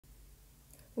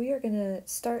We are going to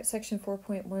start section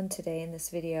 4.1 today in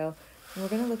this video, and we're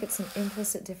going to look at some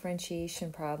implicit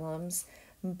differentiation problems,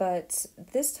 but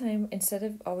this time, instead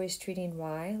of always treating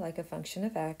y like a function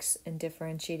of x and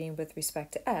differentiating with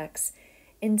respect to x,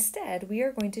 instead we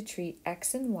are going to treat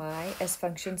x and y as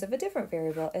functions of a different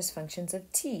variable, as functions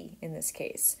of t in this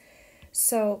case.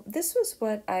 So this was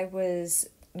what I was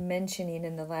mentioning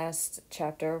in the last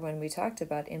chapter when we talked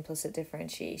about implicit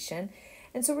differentiation.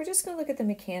 And so we're just going to look at the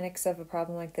mechanics of a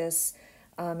problem like this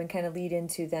and kind of lead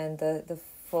into then the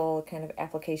full kind of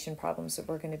application problems that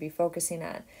we're going to be focusing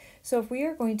on. So if we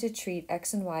are going to treat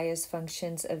x and y as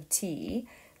functions of t,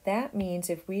 that means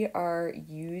if we are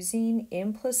using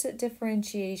implicit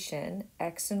differentiation,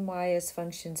 x and y as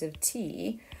functions of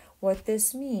t, what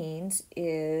this means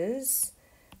is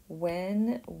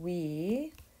when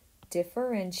we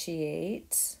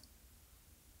differentiate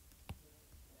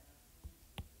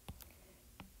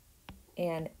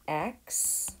an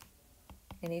x,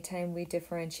 anytime we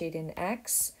differentiate an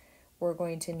x, we're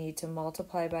going to need to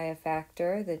multiply by a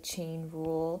factor, the chain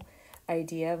rule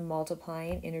idea of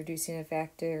multiplying, introducing a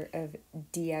factor of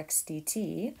dx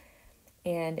dt.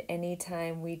 And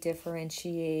anytime we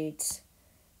differentiate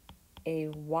a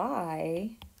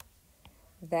y,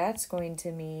 that's going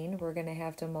to mean we're going to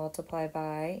have to multiply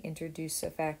by, introduce a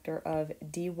factor of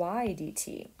dy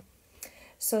dt.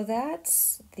 So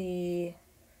that's the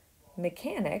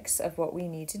mechanics of what we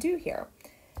need to do here.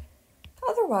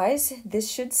 Otherwise,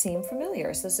 this should seem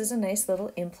familiar. So this is a nice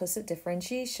little implicit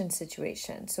differentiation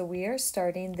situation. So we are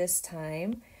starting this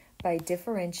time by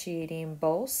differentiating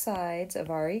both sides of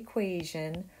our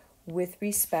equation with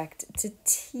respect to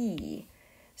t.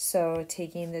 So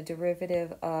taking the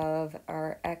derivative of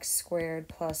our x squared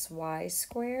plus y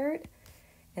squared,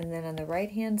 and then on the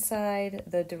right-hand side,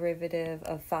 the derivative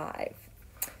of 5.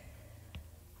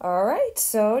 All right,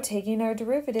 so taking our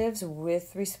derivatives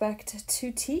with respect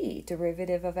to t,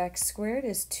 derivative of x squared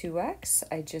is 2x.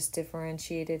 I just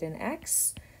differentiated an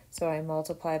x, so I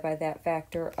multiply by that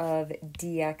factor of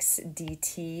dx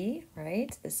dt,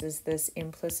 right? This is this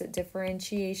implicit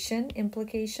differentiation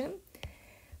implication,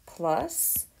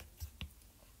 plus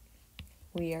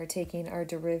we are taking our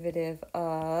derivative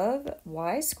of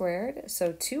y squared,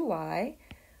 so 2y.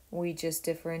 We just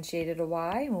differentiated a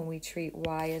y. When we treat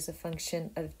y as a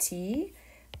function of t,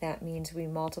 that means we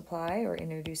multiply or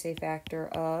introduce a factor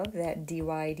of that dy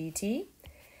dt.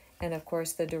 And of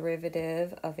course, the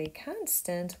derivative of a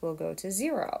constant will go to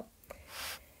 0.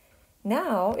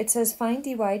 Now, it says find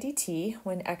dy dt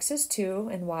when x is 2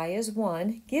 and y is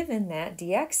 1, given that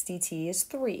dx dt is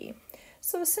 3.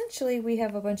 So essentially, we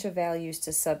have a bunch of values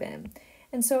to sub in.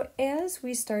 And so as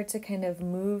we start to kind of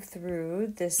move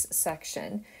through this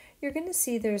section, you're going to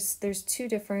see there's two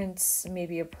different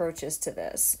maybe approaches to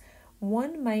this.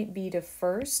 One might be to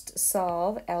first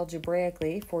solve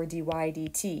algebraically for dy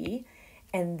dt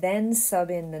and then sub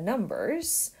in the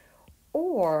numbers,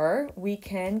 or we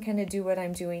can kind of do what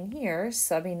I'm doing here,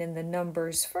 subbing in the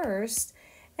numbers first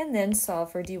and then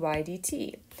solve for dy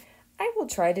dt. I will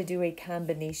try to do a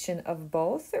combination of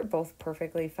both. They're both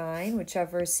perfectly fine,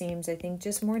 whichever seems, I think,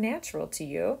 just more natural to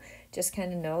you. Just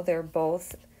kind of know they're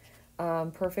both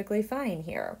perfectly fine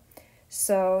here.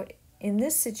 So in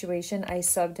this situation, I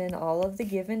subbed in all of the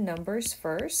given numbers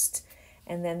first,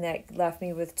 and then that left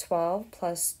me with 12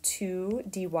 plus 2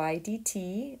 dy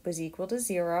dt was equal to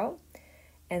 0.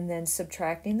 And then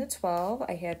subtracting the 12,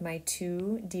 I had my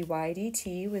 2 dy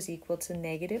dt was equal to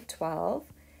negative 12.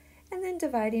 And then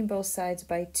dividing both sides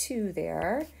by 2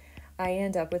 there, I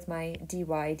end up with my dy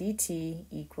dt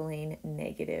equaling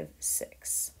negative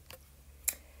 6.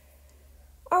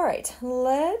 All right,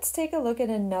 let's take a look at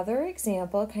another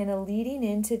example kind of leading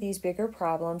into these bigger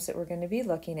problems that we're going to be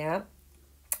looking at.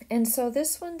 And so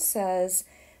this one says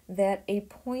that a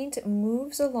point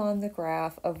moves along the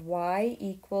graph of y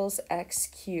equals x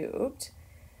cubed.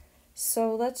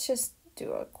 So let's just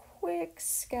do a quick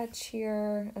sketch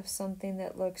here of something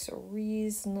that looks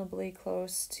reasonably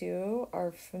close to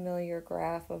our familiar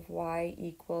graph of y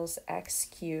equals x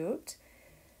cubed.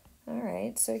 All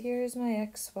right, so here's my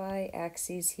xy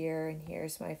axes here, and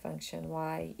here's my function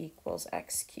y equals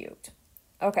x cubed.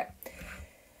 Okay,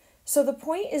 so the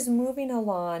point is moving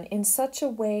along in such a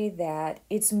way that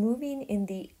it's moving in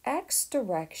the x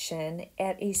direction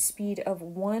at a speed of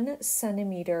 1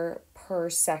 centimeter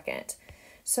per second.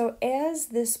 So as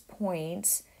this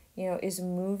point, is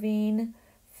moving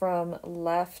from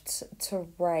left to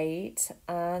right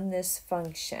on this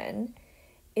function,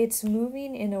 it's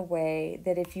moving in a way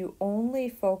that if you only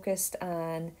focused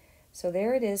on, so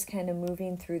there it is kind of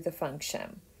moving through the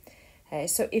function. Okay,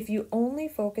 so if you only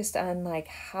focused on like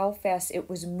how fast it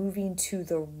was moving to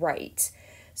the right,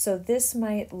 So this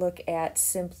might look at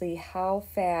simply how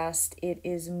fast it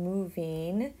is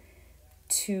moving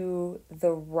to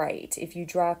the right. If you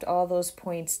dropped all those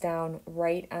points down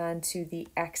right onto the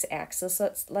x-axis,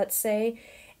 let's say,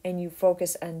 and you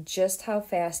focus on just how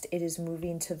fast it is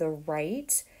moving to the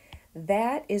right,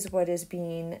 that is what is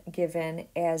being given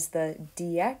as the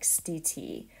dx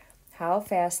dt. How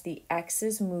fast the x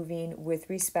is moving with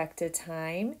respect to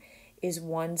time is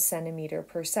 1 centimeter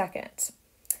per second.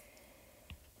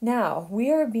 Now,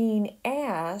 we are being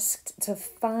asked to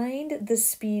find the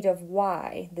speed of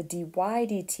y, the dy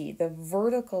dt, the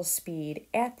vertical speed,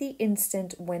 at the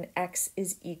instant when x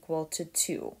is equal to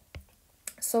 2.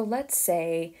 So let's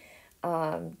say,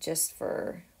 we'll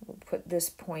put this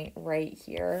point right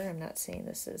here. I'm not saying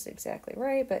this is exactly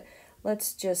right, but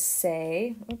let's just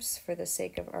say, oops, for the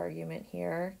sake of argument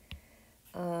here,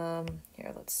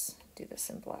 here, let's do this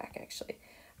in black actually.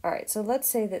 All right, so let's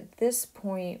say that this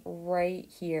point right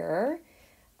here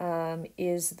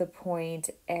is the point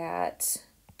at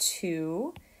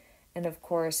 2. And of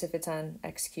course, if it's on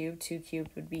x cubed, 2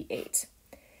 cubed would be 8.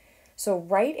 So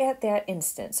right at that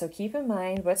instant, so keep in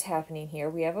mind what's happening here.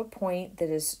 We have a point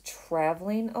that is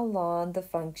traveling along the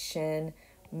function,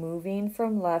 moving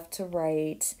from left to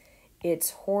right.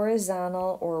 Its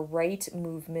horizontal or right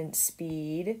movement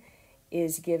speed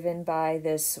is given by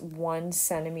this 1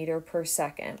 centimeter per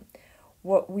second.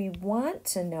 What we want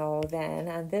to know then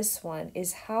on this one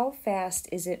is how fast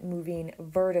is it moving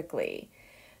vertically.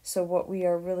 So what we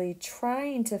are really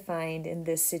trying to find in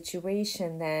this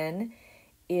situation then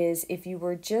is if you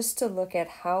were just to look at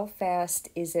how fast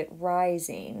is it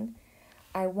rising,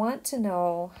 I want to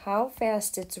know how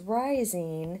fast it's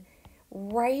rising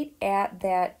right at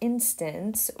that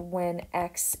instant when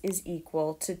x is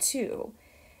equal to 2.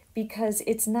 Because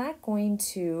it's not going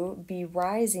to be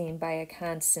rising by a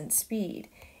constant speed.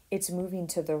 It's moving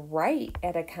to the right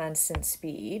at a constant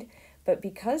speed, but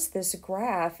because this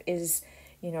graph is,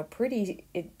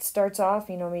 it starts off,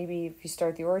 maybe if you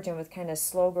start the origin with kind of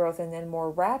slow growth and then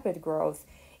more rapid growth,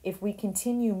 if we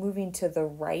continue moving to the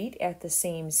right at the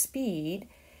same speed,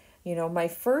 my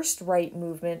first right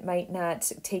movement might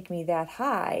not take me that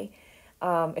high,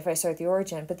 if I start the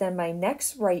origin, but then my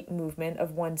next right movement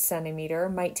of 1 centimeter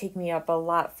might take me up a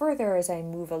lot further as I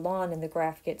move along and the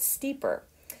graph gets steeper.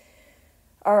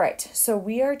 All right, so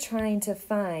we are trying to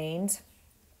find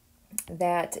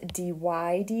that dy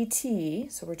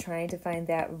dt, so we're trying to find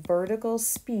that vertical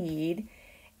speed,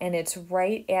 and it's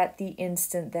right at the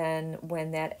instant then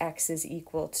when that x is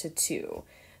equal to 2.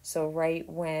 So right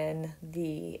when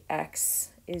the x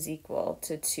is equal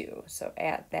to 2, so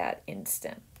at that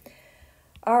instant.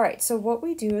 All right, so what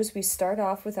we do is we start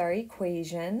off with our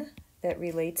equation that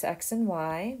relates x and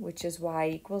y, which is y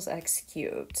equals x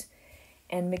cubed.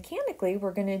 And mechanically,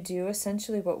 we're going to do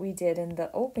essentially what we did in the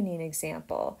opening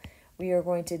example. We are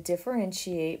going to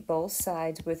differentiate both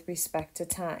sides with respect to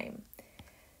time.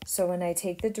 So when I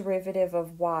take the derivative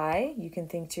of y, you can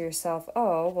think to yourself,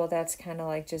 oh, well, that's kind of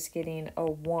like just getting a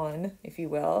 1, if you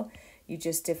will. You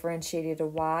just differentiated a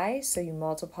y, so you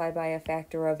multiply by a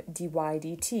factor of dy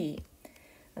dt.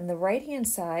 On the right-hand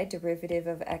side, derivative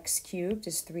of x cubed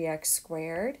is 3x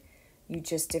squared. You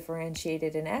just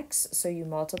differentiated an x, so you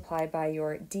multiply by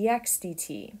your dx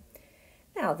dt.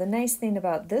 Now, the nice thing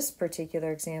about this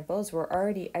particular example is we're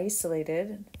already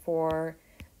isolated for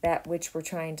that which we're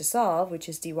trying to solve, which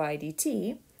is dy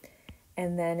dt.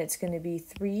 And then it's going to be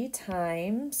 3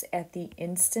 times at the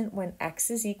instant when x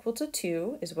is equal to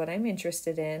 2 is what I'm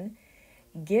interested in,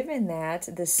 given that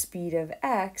the speed of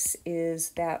x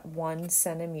is that 1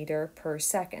 centimeter per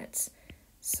second.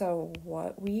 So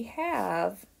what we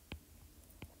have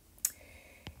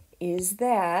is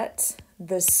that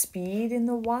the speed in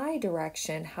the y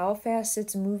direction, how fast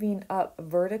it's moving up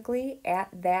vertically at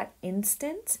that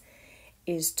instant,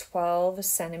 is 12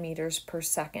 centimeters per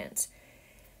second.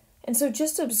 And so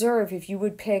just observe if you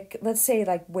would pick, let's say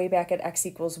like way back at x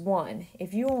equals 1,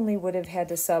 if you only would have had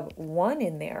to sub 1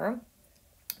 in there,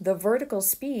 the vertical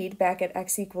speed back at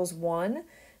x equals 1,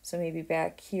 so maybe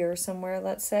back here somewhere,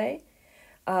 let's say,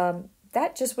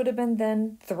 that just would have been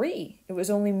then 3. It was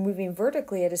only moving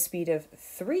vertically at a speed of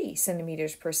 3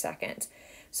 centimeters per second.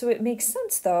 So it makes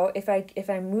sense, though, if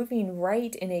I'm moving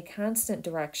right in a constant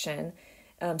direction,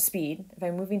 speed, if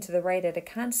I'm moving to the right at a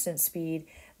constant speed,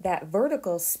 that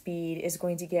vertical speed is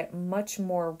going to get much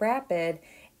more rapid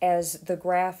as the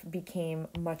graph became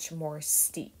much more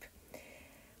steep.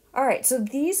 All right, so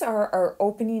these are our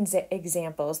opening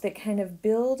examples that kind of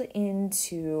build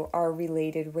into our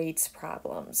related rates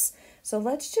problems. So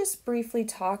let's just briefly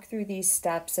talk through these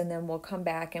steps and then we'll come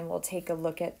back and we'll take a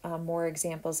look at more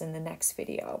examples in the next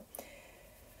video.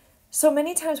 So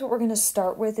many times what we're going to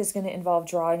start with is going to involve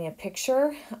drawing a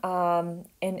picture.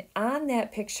 And on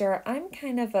that picture, I'm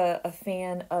kind of a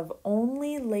fan of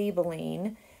only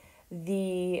labeling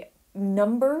the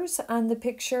numbers on the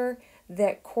picture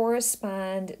that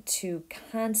correspond to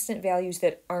constant values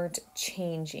that aren't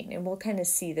changing. And we'll kind of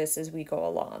see this as we go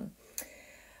along.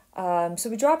 So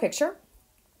we draw a picture.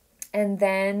 And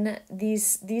then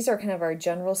these are kind of our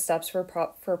general steps for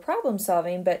problem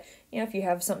solving. But if you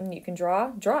have something you can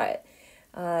draw it.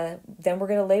 Then we're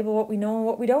going to label what we know and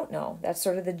what we don't know. That's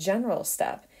sort of the general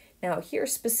step. Now here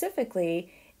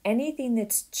specifically, anything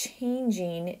that's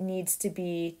changing needs to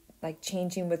be like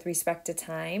changing with respect to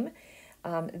time.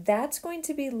 That's going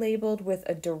to be labeled with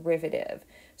a derivative.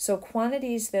 So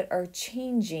quantities that are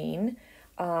changing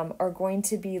are going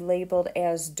to be labeled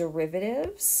as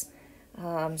derivatives.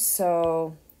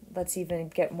 So let's even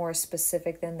get more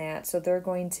specific than that. So they're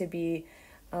going to be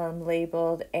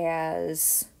labeled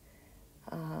as,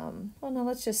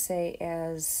 let's just say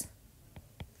as,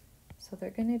 so they're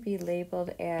going to be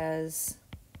labeled as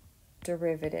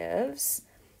derivatives.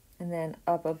 And then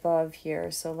up above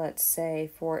here, so let's say,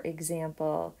 for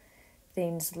example,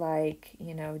 things like,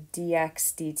 dx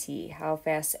dt, how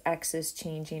fast x is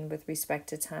changing with respect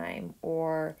to time,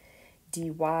 or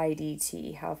dy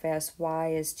dt, how fast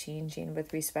y is changing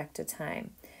with respect to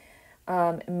time.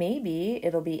 Maybe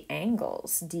it'll be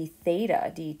angles, d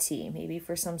theta dt, maybe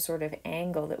for some sort of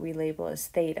angle that we label as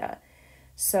theta.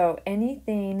 So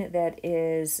anything that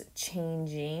is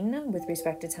changing with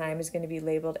respect to time is going to be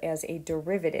labeled as a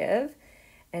derivative.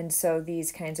 And so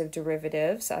these kinds of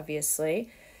derivatives,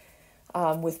 obviously,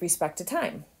 with respect to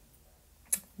time.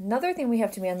 Another thing we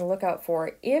have to be on the lookout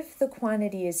for, if the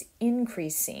quantity is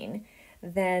increasing,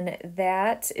 then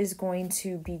that is going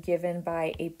to be given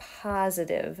by a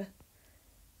positive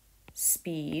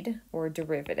speed or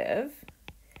derivative.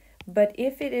 But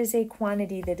if it is a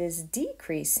quantity that is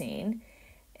decreasing,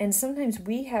 and sometimes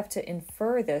we have to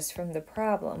infer this from the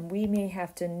problem, we may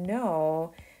have to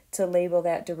know to label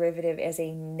that derivative as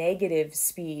a negative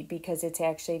speed because it's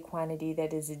actually a quantity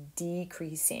that is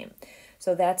decreasing.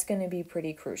 So that's going to be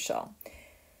pretty crucial.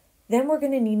 Then we're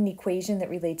going to need an equation that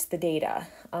relates the data.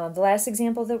 The last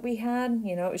example that we had,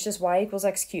 it was just y equals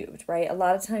x cubed, right? A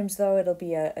lot of times, though, it'll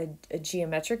be a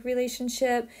geometric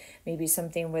relationship, maybe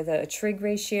something with a trig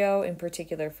ratio, in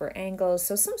particular for angles.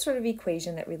 So some sort of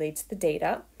equation that relates the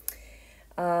data.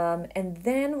 And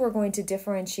then we're going to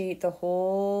differentiate the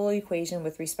whole equation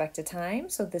with respect to time.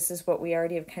 So this is what we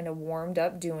already have kind of warmed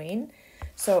up doing.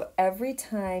 So every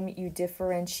time you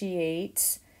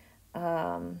differentiate,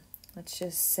 let's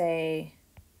just say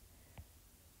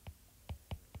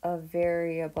a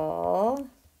variable,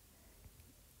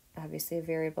 obviously a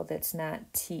variable that's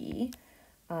not t.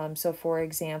 So for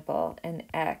example, an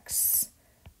x,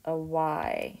 a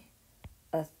y,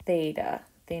 a theta,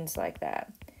 things like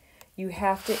that. You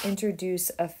have to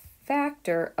introduce a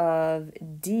factor of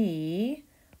d,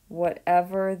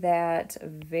 whatever that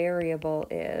variable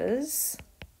is,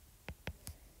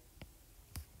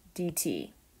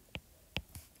 dt.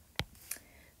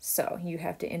 So you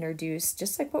have to introduce,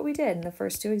 just like what we did in the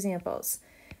first two examples,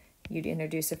 you'd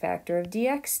introduce a factor of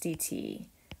dx dt,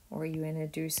 or you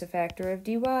introduce a factor of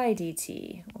dy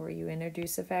dt, or you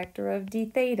introduce a factor of d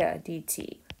theta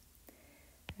dt.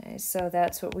 Okay, so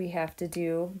that's what we have to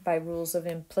do by rules of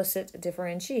implicit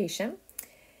differentiation.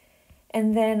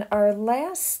 And then our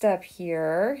last step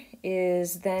here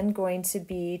is then going to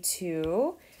be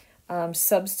to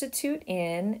substitute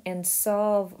in and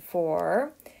solve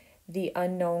for the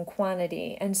unknown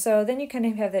quantity. And so then you kind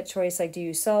of have that choice, like, do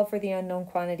you solve for the unknown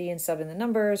quantity and sub in the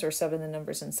numbers, or sub in the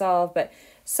numbers and solve? But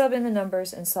sub in the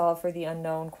numbers and solve for the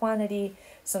unknown quantity.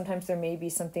 Sometimes there may be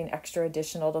something extra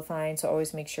additional to find, so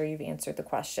always make sure you've answered the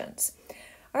questions.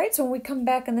 All right, so when we come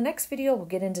back in the next video, we'll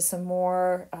get into some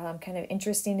more kind of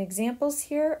interesting examples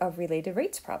here of related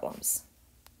rates problems.